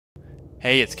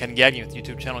Hey, it's Ken Gagne with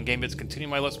YouTube channel Gamebits, continuing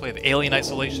my Let's Play of Alien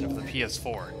Isolation for the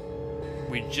PS4.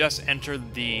 We just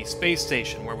entered the space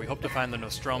station where we hope to find the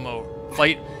Nostromo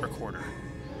flight recorder.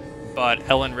 But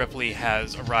Ellen Ripley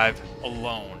has arrived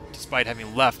alone, despite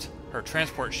having left her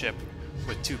transport ship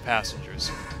with 2 passengers.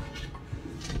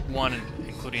 One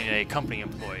including a company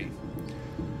employee.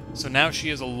 So now she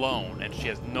is alone, and she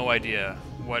has no idea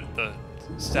what the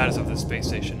status of this space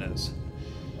station is.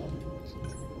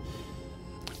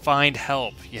 Find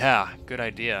help. Yeah, good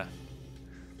idea.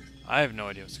 I have no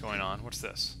idea what's going on. What's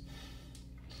this?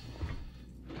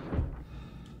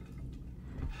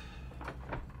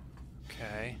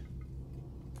 Okay.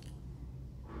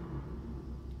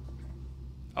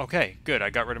 Okay, good. I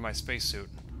got rid of my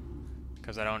spacesuit.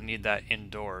 Because I don't need that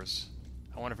indoors.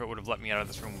 I wonder if it would have let me out of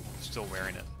this room still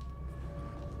wearing it.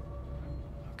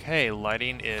 Okay,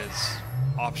 lighting is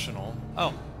optional.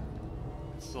 Oh.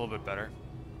 It's a little bit better.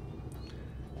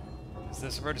 Is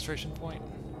this a registration point?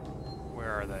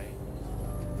 Where are they?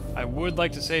 I would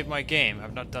like to save my game.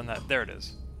 I've not done that. There it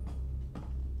is.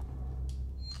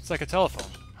 It's like a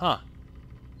telephone. Huh.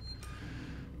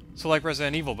 So like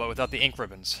Resident Evil, but without the ink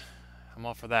ribbons. I'm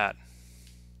all for that.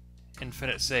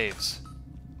 Infinite saves.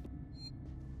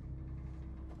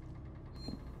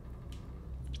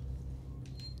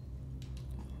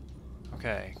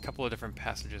 Okay, a couple of different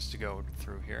passages to go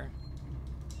through here.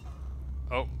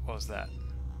 Oh, what was that?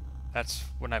 That's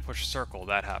when I push circle,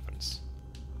 that happens.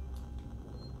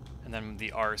 And then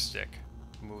the R stick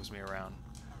moves me around.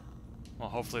 Well,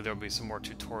 hopefully there'll be some more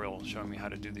tutorial showing me how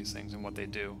to do these things and what they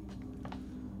do.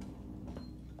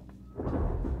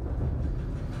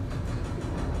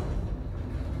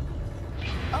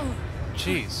 Oh,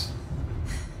 jeez.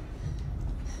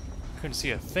 Couldn't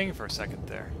see a thing for a second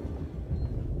there.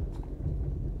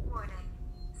 Warning.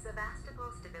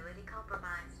 Sevastopol stability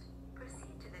compromised.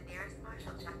 Proceed to the nearest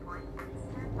marshal checkpoint and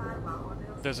stand by while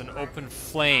orbitals... There's an open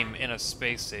flame in a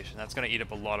space station. That's gonna eat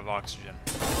up a lot of oxygen.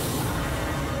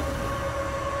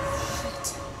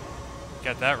 shit.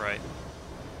 Got that right.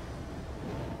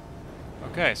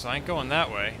 Okay, so I ain't going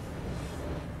that way.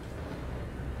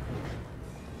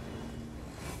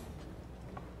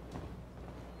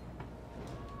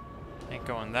 Ain't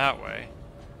going that way.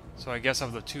 So I guess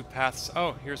of the 2 paths...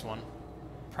 Oh, here's one.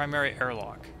 Primary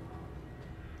airlock.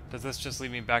 Does this just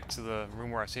lead me back to the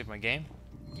room where I saved my game?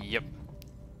 Yep.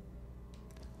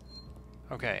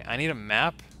 Okay, I need a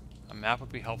map. A map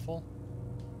would be helpful.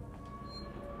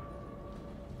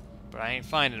 But I ain't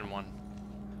finding one.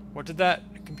 What did that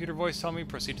computer voice tell me?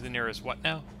 Proceed to the nearest what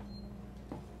now?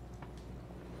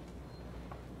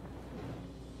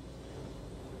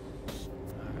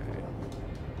 Alright.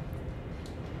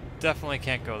 Definitely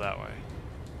can't go that way.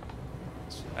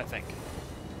 I think.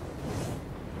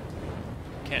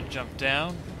 Can't jump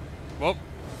down. Whoop.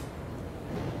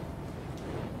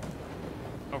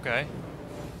 Okay.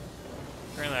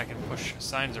 Apparently I can push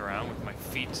signs around with my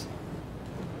feet.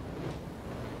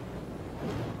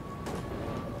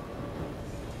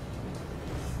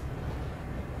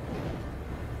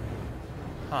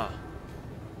 Huh.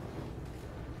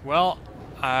 Well,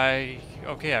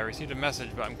 okay, I received a message,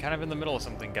 but I'm kind of in the middle of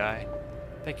something, guy.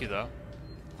 Thank you, though.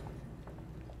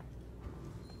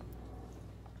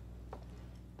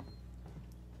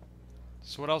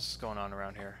 So what else is going on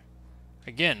around here?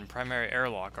 Again, primary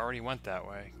airlock. Already went that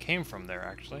way. Came from there,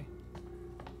 actually.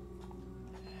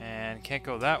 And can't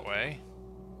go that way.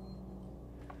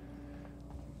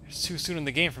 It's too soon in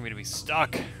the game for me to be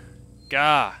stuck.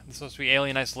 Gah! This is supposed to be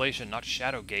Alien Isolation, not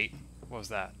Shadowgate. What was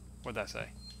that? What did that say?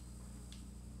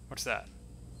 What's that?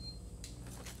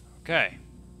 Okay.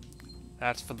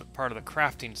 That's for the part of the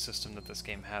crafting system that this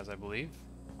game has, I believe.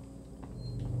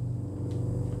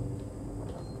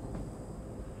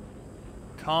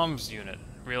 Comms unit.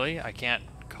 Really? I can't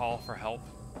call for help?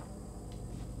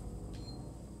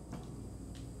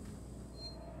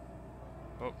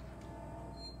 Oh.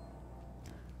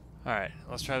 Alright,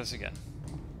 let's try this again.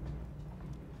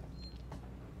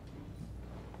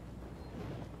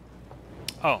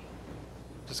 Oh.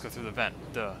 Just go through the vent.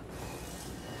 Duh.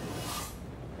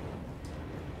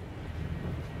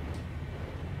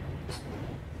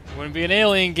 Wouldn't be an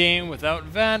alien game without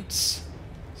vents.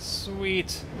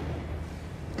 Sweet.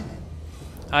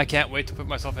 I can't wait to put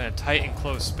myself in a tight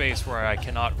enclosed space where I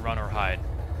cannot run or hide.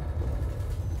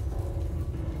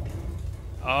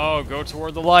 Oh, go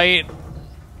toward the light.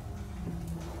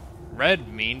 Red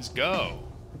means go.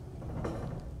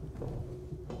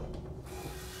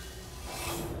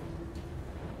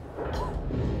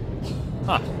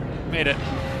 Huh. Made it.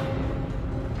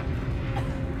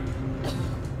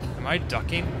 Am I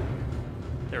ducking?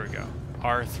 There we go.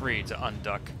 R3 to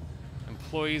unduck.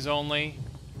 employees only,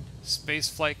 space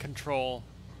flight control,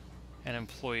 and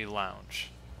employee lounge.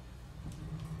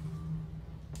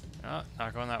 Oh,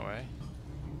 not going that way.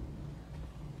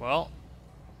 Well,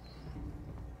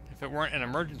 if it weren't an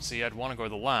emergency, I'd want to go to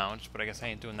the lounge, but I guess I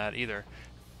ain't doing that either.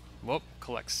 Whoop,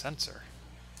 collect sensor.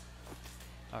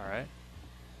 Alright.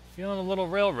 Feeling a little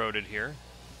railroaded here.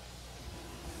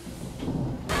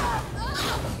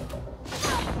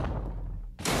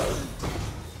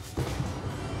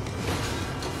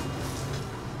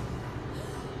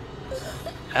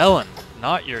 Ellen,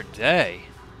 not your day.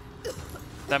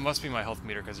 That must be my health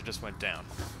meter because it just went down.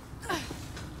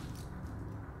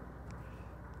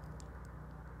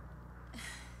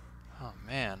 Oh,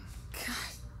 man.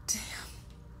 God damn.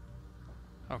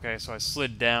 Okay, so I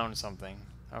slid down something.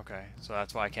 Okay, so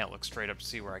that's why I can't look straight up to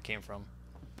see where I came from.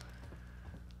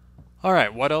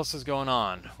 Alright, what else is going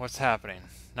on? What's happening?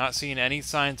 Not seeing any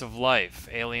signs of life,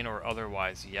 alien or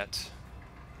otherwise, yet.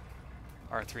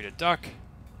 R3 to duck.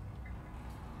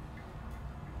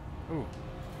 Ooh.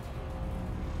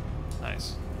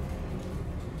 Nice.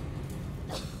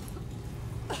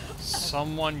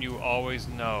 Someone you always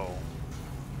know.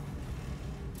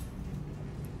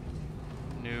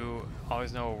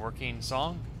 Always know a working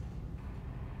song?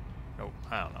 Nope,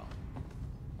 I don't know.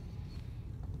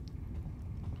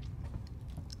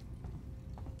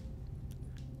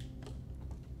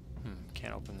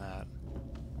 Can't open that.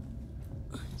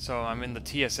 So I'm in the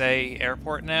TSA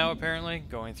airport now, apparently,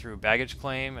 going through baggage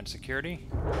claim and security.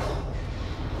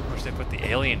 Wish they put the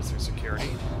aliens through security.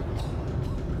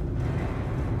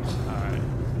 Alright.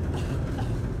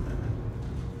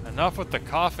 Enough with the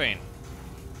coughing!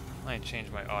 I need to change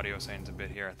my audio settings a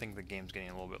bit here. I think the game's getting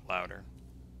a little bit louder.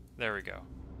 There we go.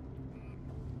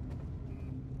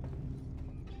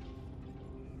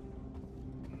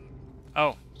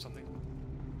 Oh, something.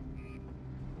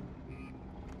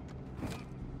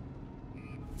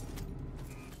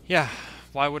 Yeah,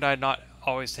 why would I not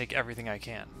always take everything I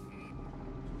can?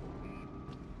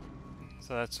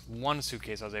 So that's one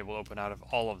suitcase I was able to open out of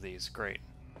all of these. Great.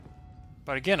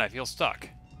 But again, I feel stuck.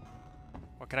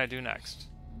 What can I do next?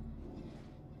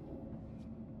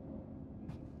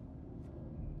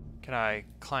 Can I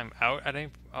climb out at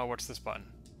any... Oh, what's this button?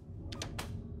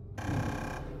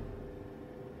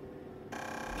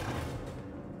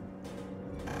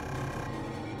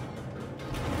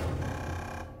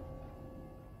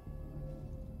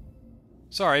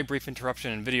 Sorry, brief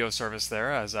interruption in video service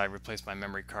there as I replaced my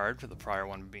memory card for the prior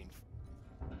one being...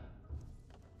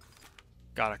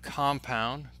 Got a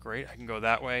compound. Great, I can go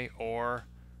that way or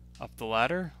up the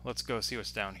ladder. Let's go see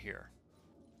what's down here.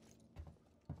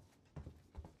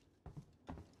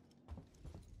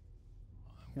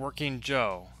 Working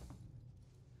Joe.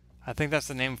 I think that's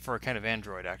the name for a kind of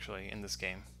android, actually, in this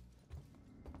game.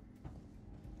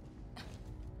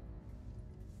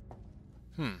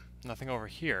 Nothing over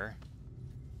here.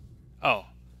 Oh,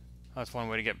 that's one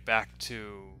way to get back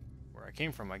to where I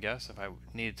came from, I guess, if I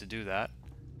needed to do that.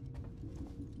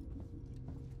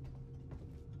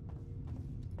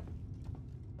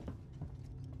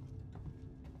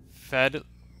 Fed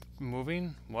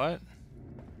moving? What?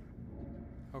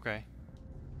 Okay.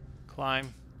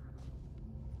 Climb.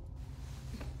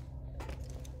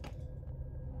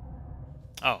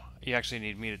 Oh, you actually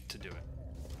need me to do it.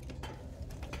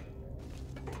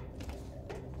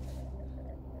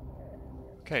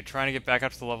 Okay, trying to get back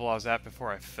up to the level I was at before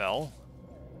I fell.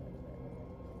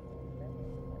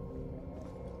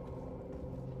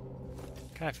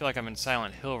 Kind of feel like I'm in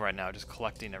Silent Hill right now, just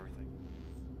collecting everything.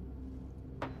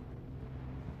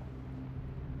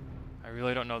 I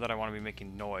really don't know that I want to be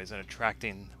making noise and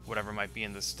attracting whatever might be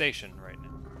in this station right now.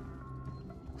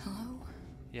 Hello?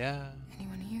 Yeah.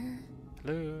 Anyone here?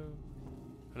 Hello.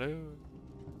 Hello.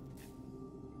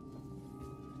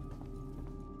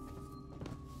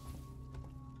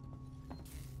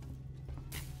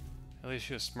 At least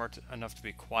she was smart enough to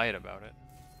be quiet about it.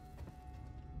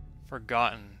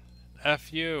 Forgotten.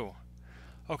 F you.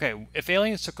 Okay, if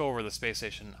aliens took over the space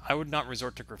station, I would not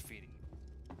resort to graffiti.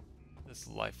 This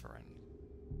life friend.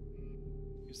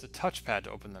 Use the touchpad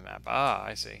to open the map. Ah,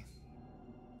 I see.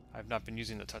 I've not been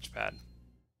using the touchpad.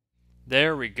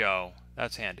 There we go.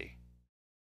 That's handy.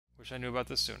 Wish I knew about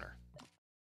this sooner.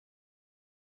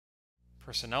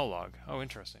 Personnel log. Oh,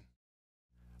 interesting.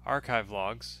 Archive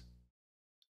logs.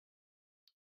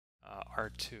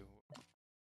 R2.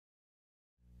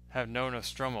 Have no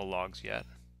Nostromo logs yet.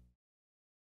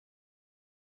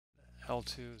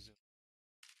 L2.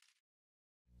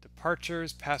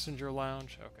 Departures, passenger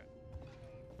lounge. Okay.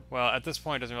 Well, at this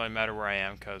point, it doesn't really matter where I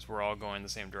am because we're all going the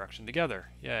same direction together.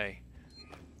 Yay.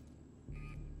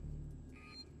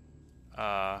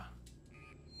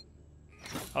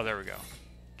 Oh, there we go.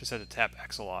 Just had to tap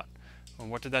X a lot. Well,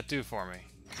 what did that do for me?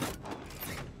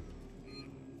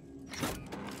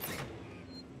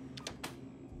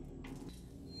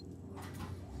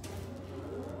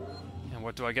 And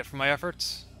what do I get for my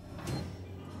efforts?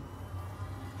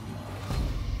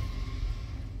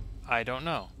 I don't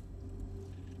know.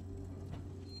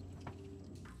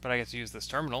 But I get to use this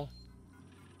terminal.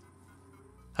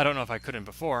 I don't know if I couldn't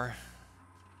before.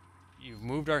 You've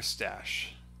moved our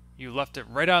stash. You left it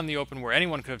right out in the open where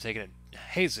anyone could have taken it.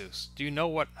 Jesus, do you know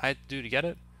what I had to do to get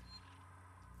it?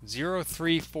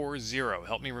 0340.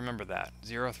 Help me remember that.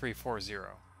 0340.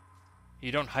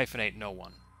 You don't hyphenate no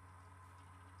one.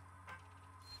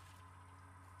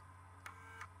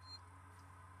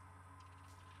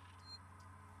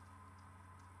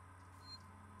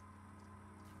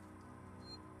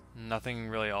 Nothing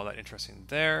really all that interesting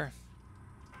there.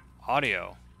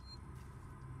 Audio.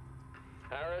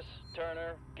 Harris,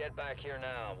 Turner, get back here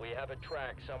now. We have a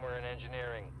track somewhere in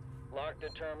engineering. Lock the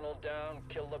terminal down,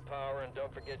 kill the power, and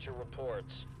don't forget your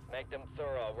reports. Make them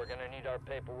thorough. We're gonna need our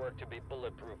paperwork to be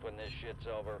bulletproof when this shit's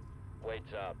over.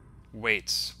 Waits up.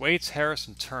 Waits. Waits, Harris,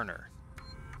 and Turner.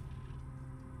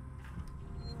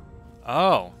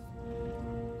 Oh.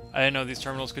 I didn't know these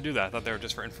terminals could do that. I thought they were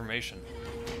just for information.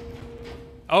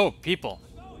 Oh, people.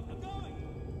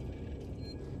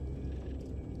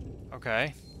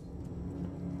 Okay.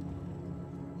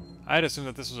 I had assumed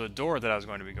that this was a door that I was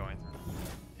going to be going through.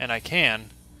 And I can,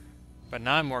 but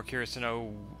now I'm more curious to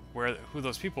know who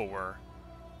those people were.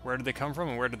 Where did they come from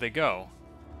and where did they go?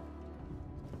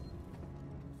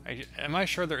 Am I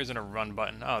sure there isn't a run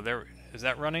button? Oh, there is.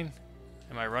 That running?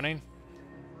 Am I running?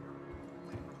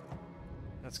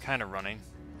 That's kind of running.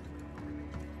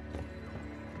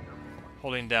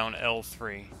 Holding down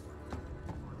L3.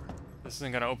 This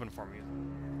isn't going to open for me.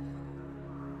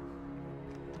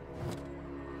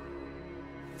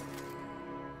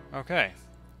 Okay.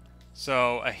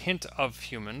 So, a hint of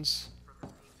humans.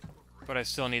 But I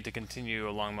still need to continue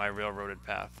along my railroaded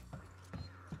path.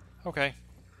 Okay.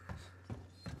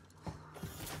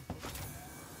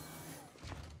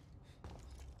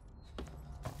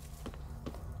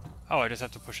 Oh, I just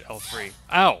have to push L3.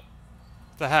 Ow! What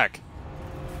the heck?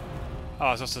 Oh,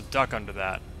 I was supposed to duck under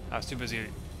that. I was too busy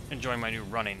enjoying my new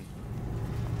running.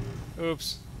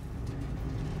 Oops.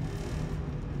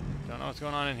 Don't know what's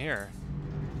going on in here.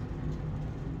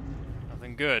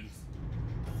 Nothing good.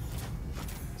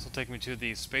 This will take me to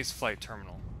the spaceflight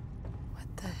terminal.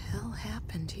 What the hell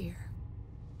happened here?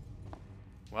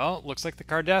 Well, looks like the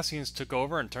Cardassians took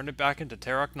over and turned it back into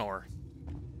Terok Nor.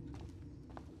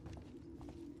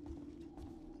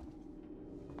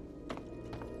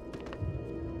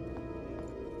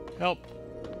 Help.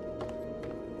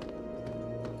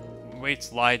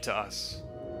 Waits lied to us.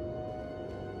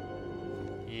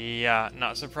 Yeah,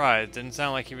 not surprised. Didn't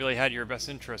sound like he really had your best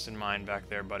interest in mind back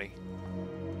there, buddy.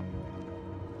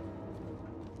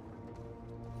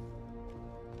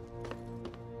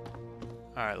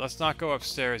 Alright, let's not go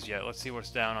upstairs yet. Let's see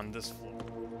what's down on this floor.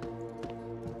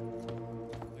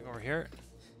 Something over here?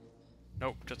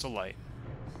 Nope, just a light.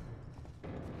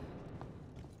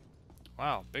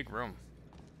 Wow, big room.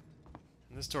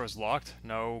 And this door is locked.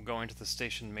 No going to the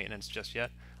station maintenance just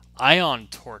yet. Ion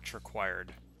torch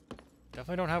required.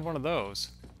 Definitely don't have one of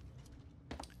those.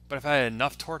 But if I had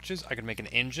enough torches, I could make an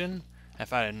engine.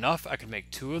 If I had enough, I could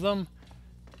make 2 of them.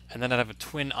 And then I'd have a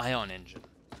twin ion engine.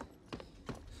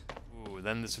 Ooh,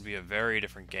 then this would be a very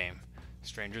different game.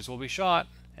 Strangers will be shot,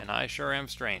 and I sure am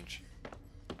strange.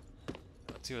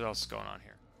 Let's see what else is going on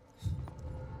here.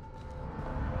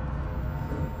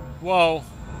 Whoa!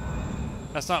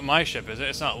 That's not my ship, is it?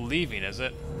 It's not leaving, is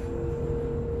it?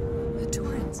 The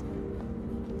Torrens.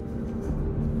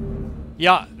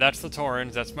 Yeah, that's the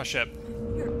Torrens. That's my ship.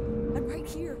 Here. I'm right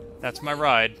here. That's my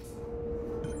ride.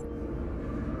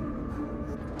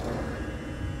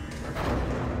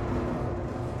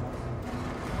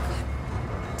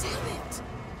 Damn it!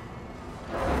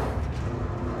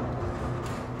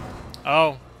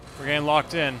 Oh, we're getting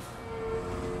locked in.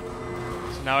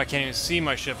 So now I can't even see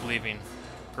my ship leaving.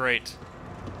 Great.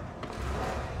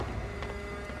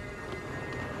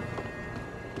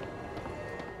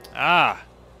 Ah!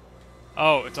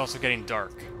 Oh, it's also getting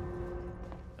dark.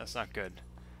 That's not good.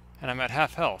 And I'm at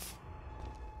half health.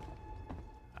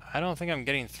 I don't think I'm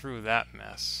getting through that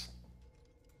mess.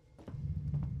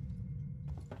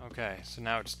 Okay, so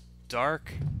now it's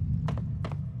dark.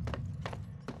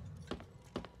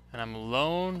 And I'm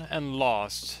alone and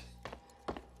lost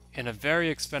in a very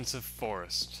expensive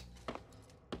forest.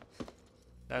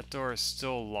 That door is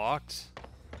still locked.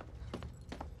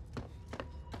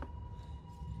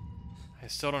 I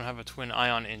still don't have a twin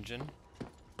ion engine.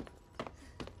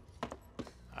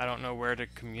 I don't know where to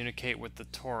communicate with the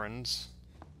Torrens.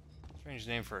 Strange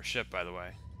name for a ship, by the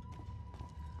way.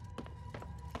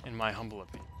 In my humble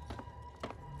opinion.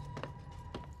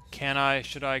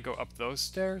 Should I go up those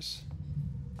stairs?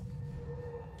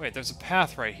 Wait, there's a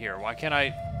path right here. Why can't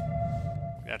I...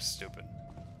 That's stupid.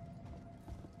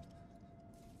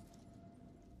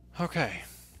 Okay.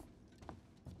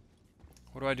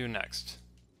 What do I do next?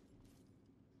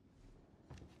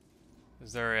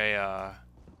 Is there a,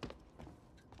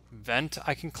 vent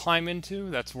I can climb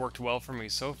into? That's worked well for me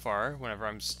so far. Whenever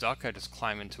I'm stuck, I just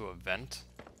climb into a vent.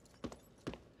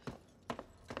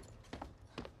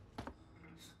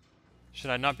 Should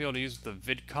I not be able to use the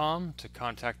vidcom to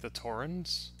contact the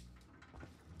Torrens?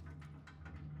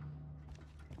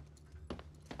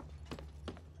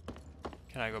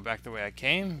 Can I go back the way I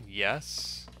came?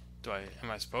 Yes. Am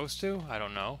I supposed to? I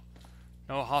don't know.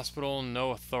 No hospital,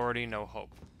 no authority, no hope.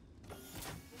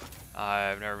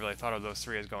 I've never really thought of those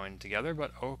three as going together,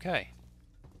 but okay.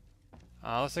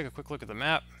 Let's take a quick look at the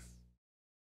map.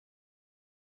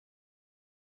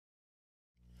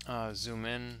 Zoom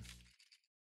in.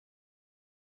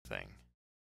 Thing.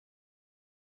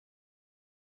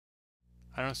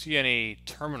 I don't see any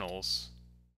terminals.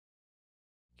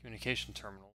 Communication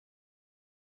terminal.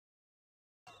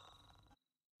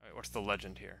 Alright, what's the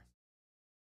legend here?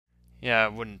 Yeah,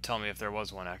 it wouldn't tell me if there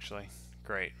was one, actually.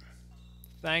 Great.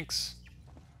 Thanks.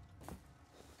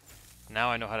 Now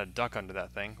I know how to duck under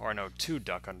that thing, or I know to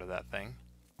duck under that thing.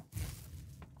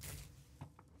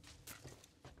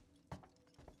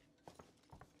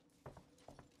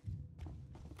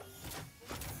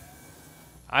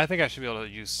 I think I should be able to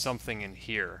use something in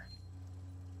here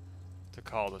to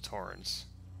call the Torrens.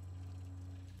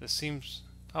 This seems...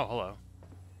 Oh, hello.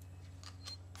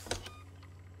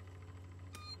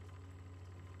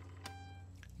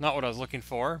 Not what I was looking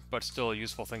for, but still a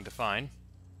useful thing to find.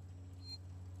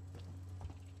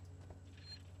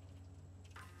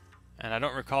 And I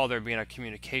don't recall there being a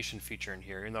communication feature in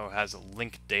here, even though it has a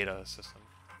linked data system.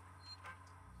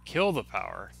 Kill the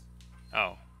power.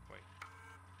 Oh, wait.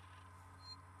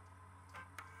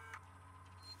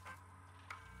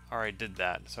 Already did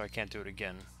that, so I can't do it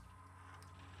again.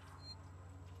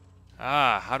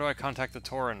 Ah, how do I contact the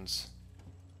Torrens?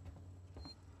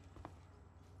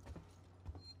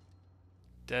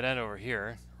 Dead end over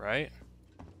here, right?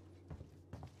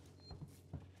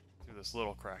 Through this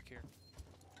little crack here.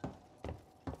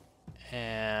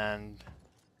 And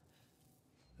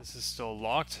this is still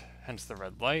locked, hence the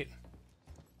red light.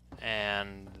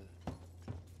 And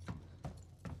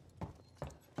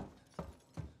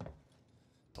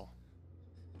more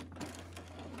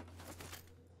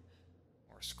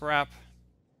scrap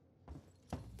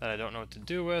that I don't know what to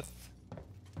do with.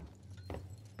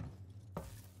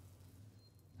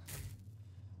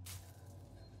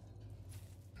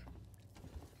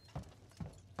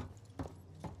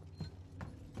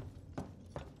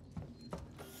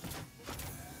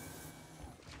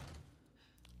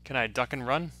 Can I duck and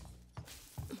run?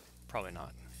 Probably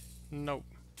not. Nope.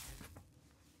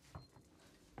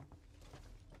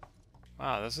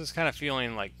 Wow, this is kind of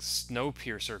feeling like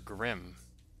Snowpiercer grim.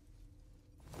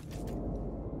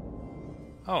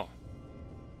 Oh.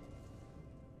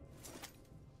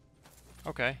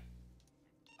 Okay.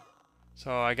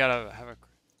 So I gotta have a...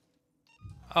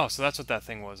 Oh, so that's what that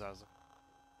thing was. I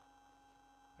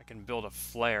can build a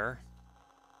flare,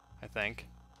 I think.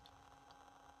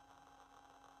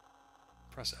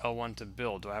 Press L1 to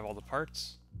build. Do I have all the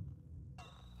parts?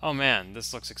 Oh man,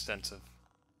 this looks extensive.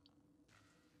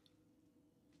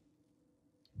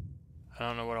 I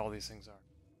don't know what all these things are.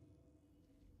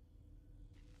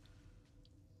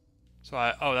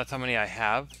 So oh, that's how many I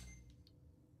have?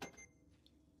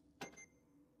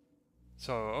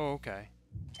 So, oh, okay.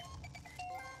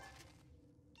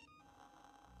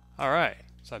 Alright,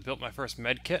 so I built my first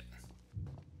med kit.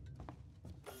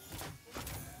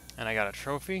 And I got a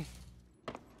trophy.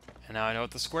 And now I know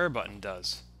what the square button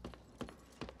does.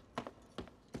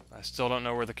 I still don't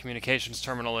know where the communications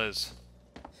terminal is.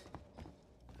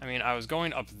 I mean, I was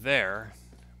going up there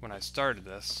when I started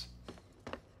this.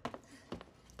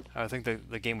 I think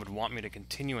the game would want me to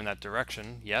continue in that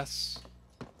direction. Yes.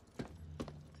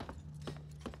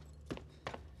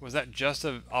 Was that just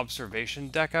an observation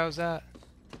deck I was at?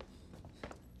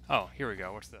 Oh, here we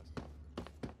go. What's this?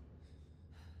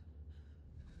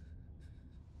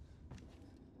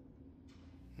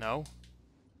 No?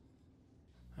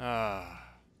 Ah.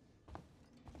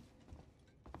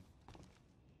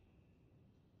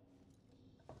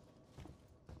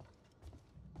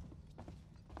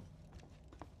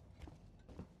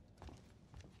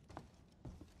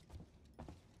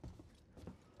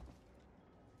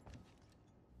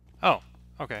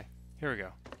 Okay, here we go.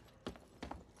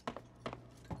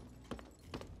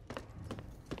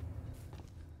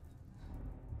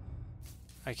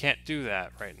 I can't do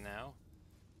that right now.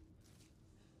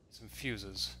 Some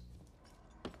fuses.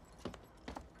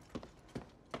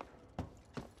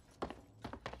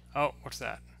 Oh, what's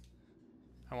that?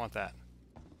 I want that.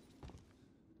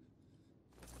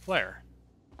 Flare.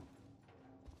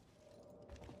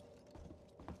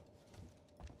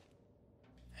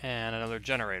 And another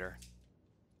generator.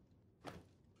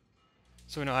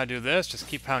 So we know how to do this. Just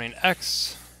keep pounding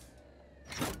X.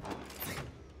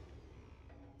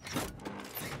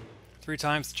 3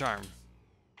 times the charm.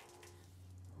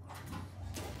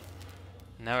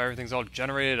 Now everything's all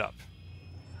generated up.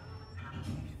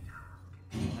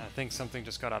 I think something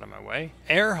just got out of my way.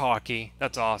 Air hockey.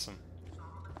 That's awesome.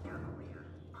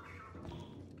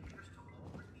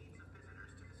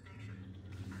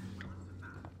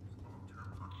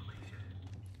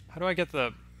 How do I get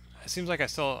the... It seems like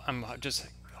I'm just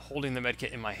holding the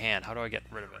medkit in my hand. How do I get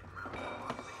rid of it?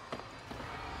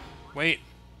 Wait.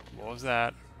 What was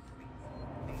that?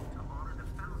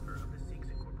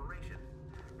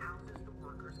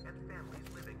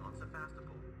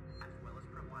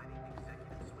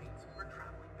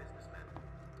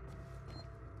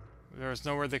 There was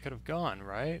nowhere they could have gone,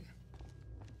 right?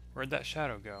 Where'd that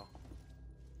shadow go?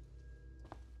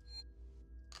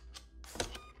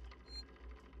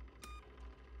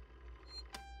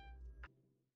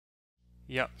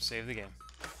 Yep, save the game.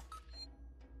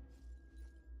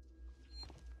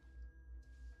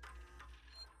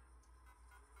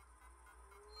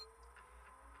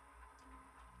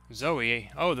 Zoe.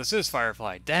 Oh, this is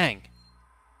Firefly. Dang.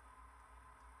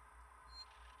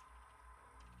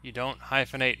 You don't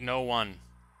hyphenate no one.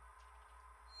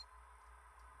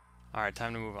 Alright,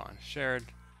 time to move on. Shared.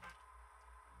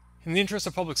 In the interest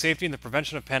of public safety and the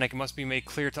prevention of panic, it must be made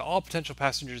clear to all potential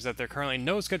passengers that there are currently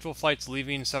no scheduled flights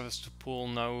leaving Sevastopol,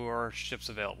 nor ships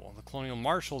available. The Colonial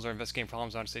Marshals are investigating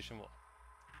problems on station.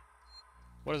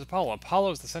 What is Apollo? Apollo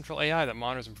is the central AI that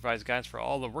monitors and provides guidance for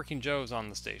all the working Joes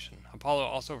on the station. Apollo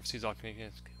also oversees all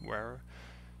communications wherever.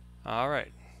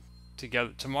 Alright.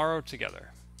 Tomorrow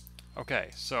together. Okay,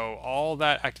 so all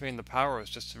that activating the power was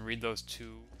just to read those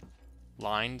 2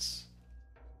 lines,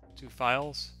 2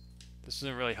 files. This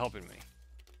isn't really helping me.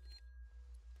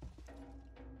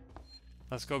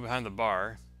 Let's go behind the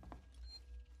bar.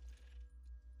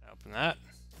 Open that.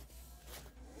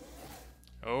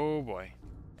 Oh boy.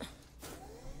 I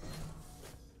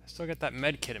still got that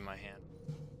med kit in my hand.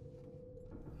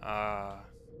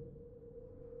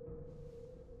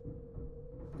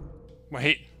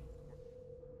 Wait.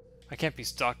 I can't be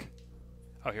stuck.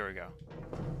 Oh, here we go.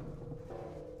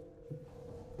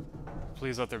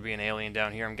 Please let there be an alien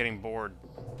down here. I'm getting bored.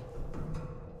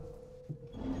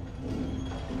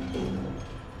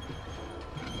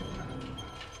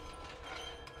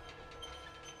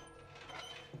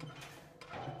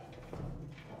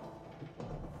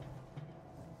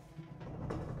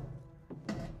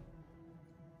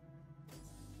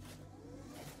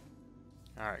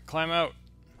 Alright, climb out.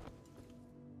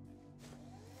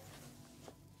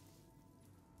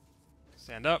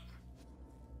 Stand up.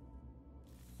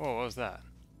 Whoa, what was that?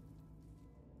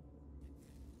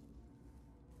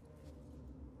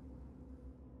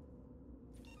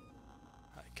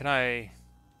 Can I...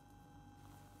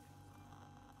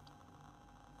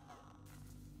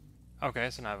 Okay,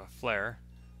 so now I have a flare.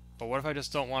 But what if I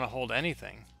just don't want to hold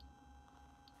anything?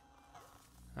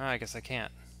 I guess I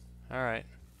can't. Alright.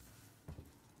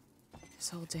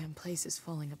 This whole damn place is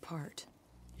falling apart.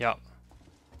 Yep.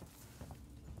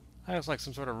 That looks like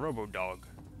some sort of robo-dog.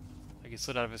 Like he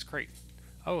slid out of his crate.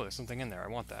 Oh, there's something in there. I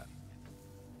want that.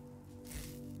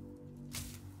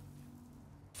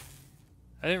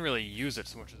 I didn't really use it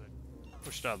so much as I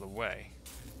pushed it out of the way.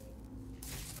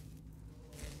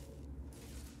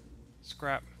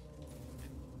 Scrap.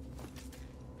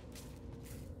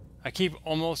 I keep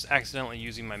almost accidentally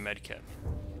using my med kit.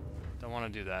 Don't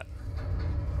want to do that.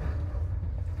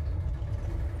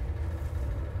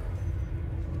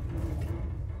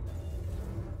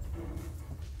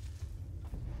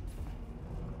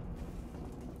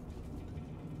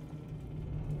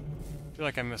 I feel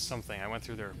like I missed something. I went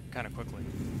through there kind of quickly.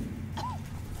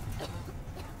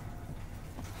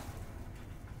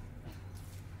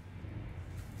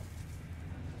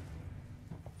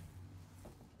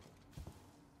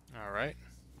 All right.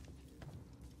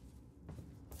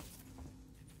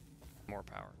 More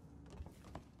power.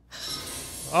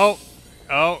 Oh,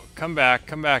 oh, come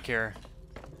back here.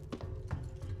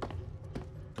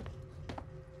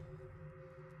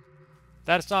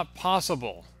 That's not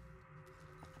possible.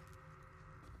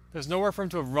 There's nowhere for him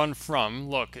to have run from.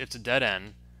 Look, it's a dead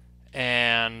end.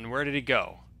 And where did he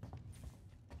go?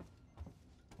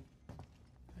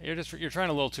 You're trying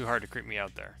a little too hard to creep me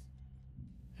out there.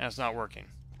 And it's not working.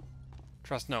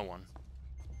 Trust no one.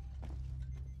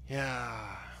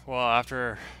 Yeah. Well,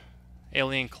 after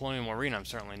Alien Colonial Marine, I'm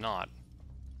certainly not.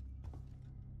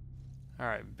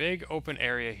 Alright, big open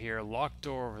area here. Locked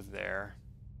door over there.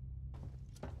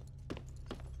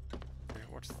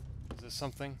 Is this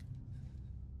something?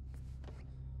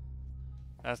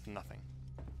 That's nothing.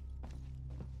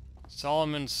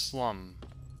 Solomon Slum.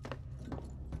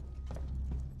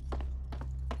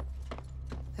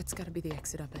 That's gotta be the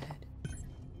exit up ahead.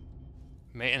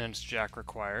 Maintenance jack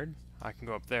required. I can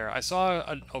go up there. I saw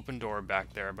an open door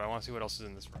back there, but I want to see what else is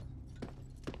in this room.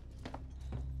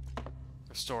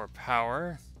 Restore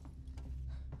power.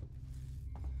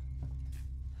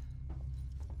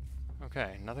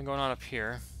 Okay, nothing going on up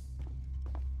here.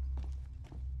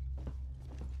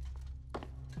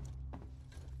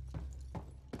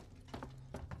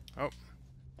 Oh.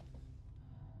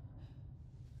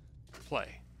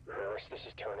 Play. Nurse, this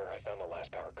is Turner. I found the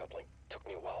last power coupling. Took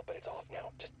me a while, but it's off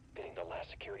now. Just fitting the last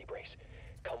security brace.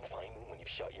 Come find me when you've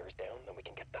shut yours down, then we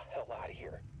can get the hell out of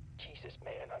here. Jesus,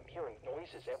 man, I'm hearing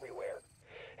noises everywhere.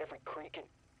 Every creak and...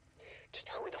 Just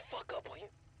hurry the fuck up, will you?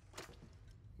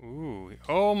 Ooh.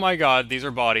 Oh my god, these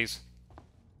are bodies.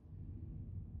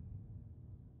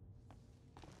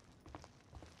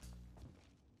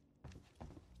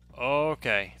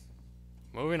 Okay.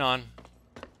 Moving on.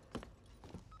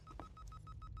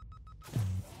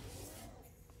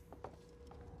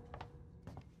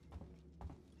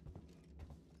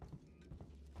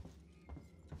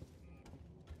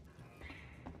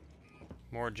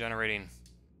 More generating.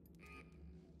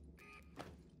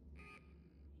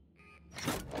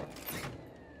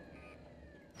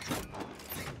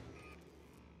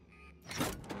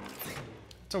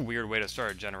 It's a weird way to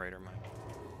start a generator, man.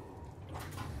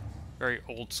 Very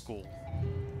old school.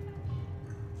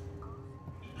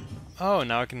 Oh,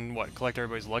 now I can, what, collect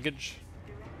everybody's luggage?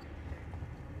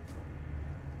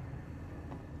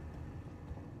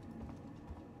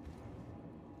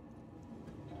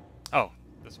 Oh,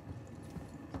 this one.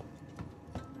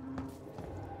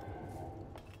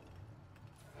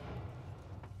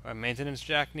 A maintenance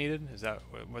jack needed? Is that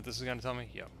what this is going to tell me?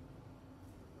 Yep.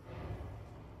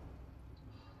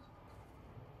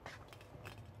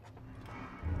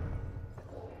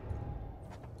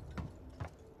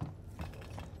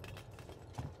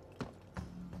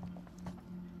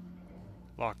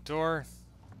 Locked door.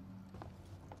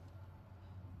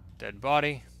 Dead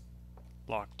body.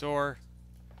 Locked door.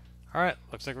 Alright,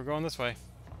 looks like we're going this way.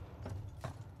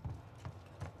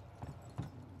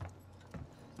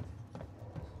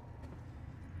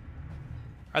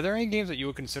 Are there any games that you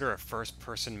would consider a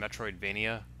first-person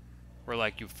Metroidvania? Where,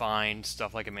 like, you find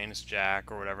stuff like a maintenance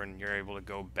jack or whatever, and you're able to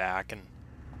go back and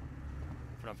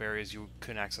open up areas you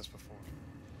couldn't access before?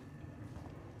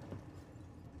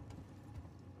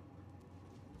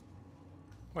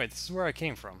 Wait, this is where I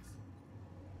came from.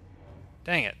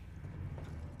 Dang it.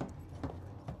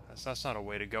 That's not a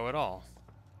way to go at all.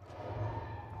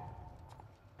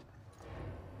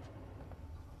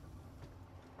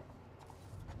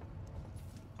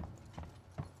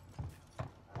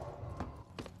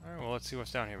 Alright, well, let's see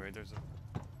what's down here. Maybe there's a...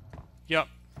 Yep.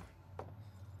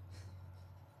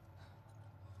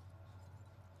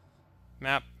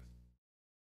 Map.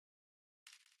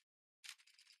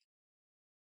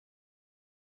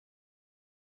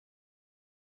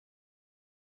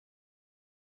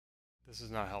 This is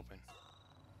not helping.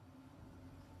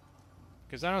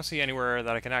 Because I don't see anywhere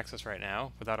that I can access right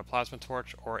now without a plasma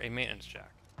torch or a maintenance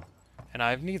jack. And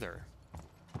I have neither.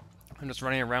 I'm just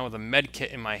running around with a med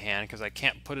kit in my hand because I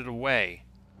can't put it away.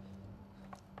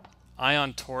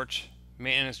 Ion torch,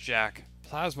 maintenance jack,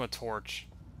 plasma torch.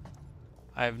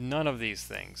 I have none of these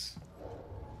things.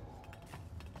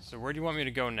 So where do you want me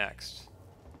to go next?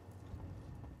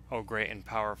 Oh, great and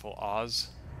powerful Oz.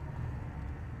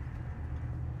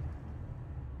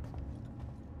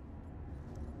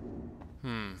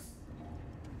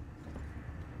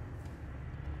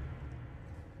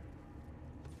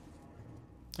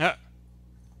 Ah!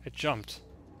 It jumped.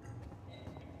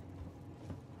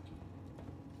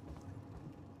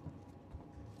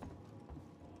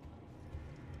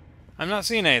 I'm not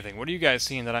seeing anything. What are you guys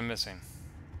seeing that I'm missing?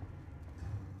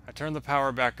 I turned the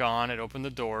power back on. It opened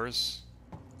the doors.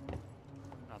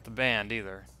 Not the band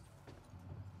either.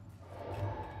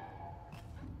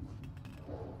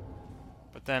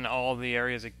 But then all the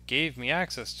areas it gave me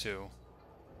access to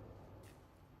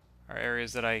are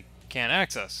areas that I can't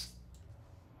access.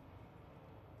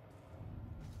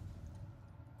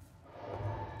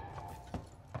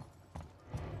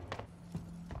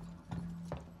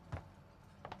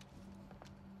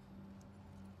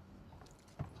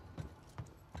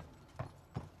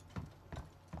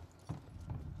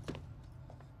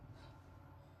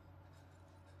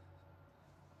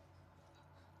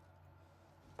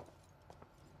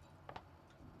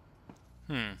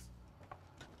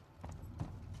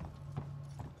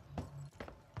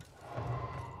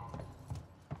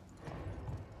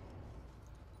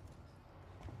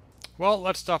 Well,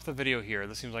 let's stop the video here.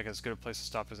 This seems like as good a place to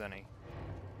stop as any.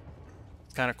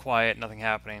 It's kind of quiet, nothing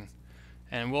happening.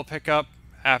 And we'll pick up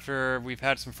after we've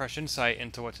had some fresh insight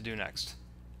into what to do next.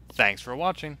 Thanks for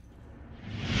watching.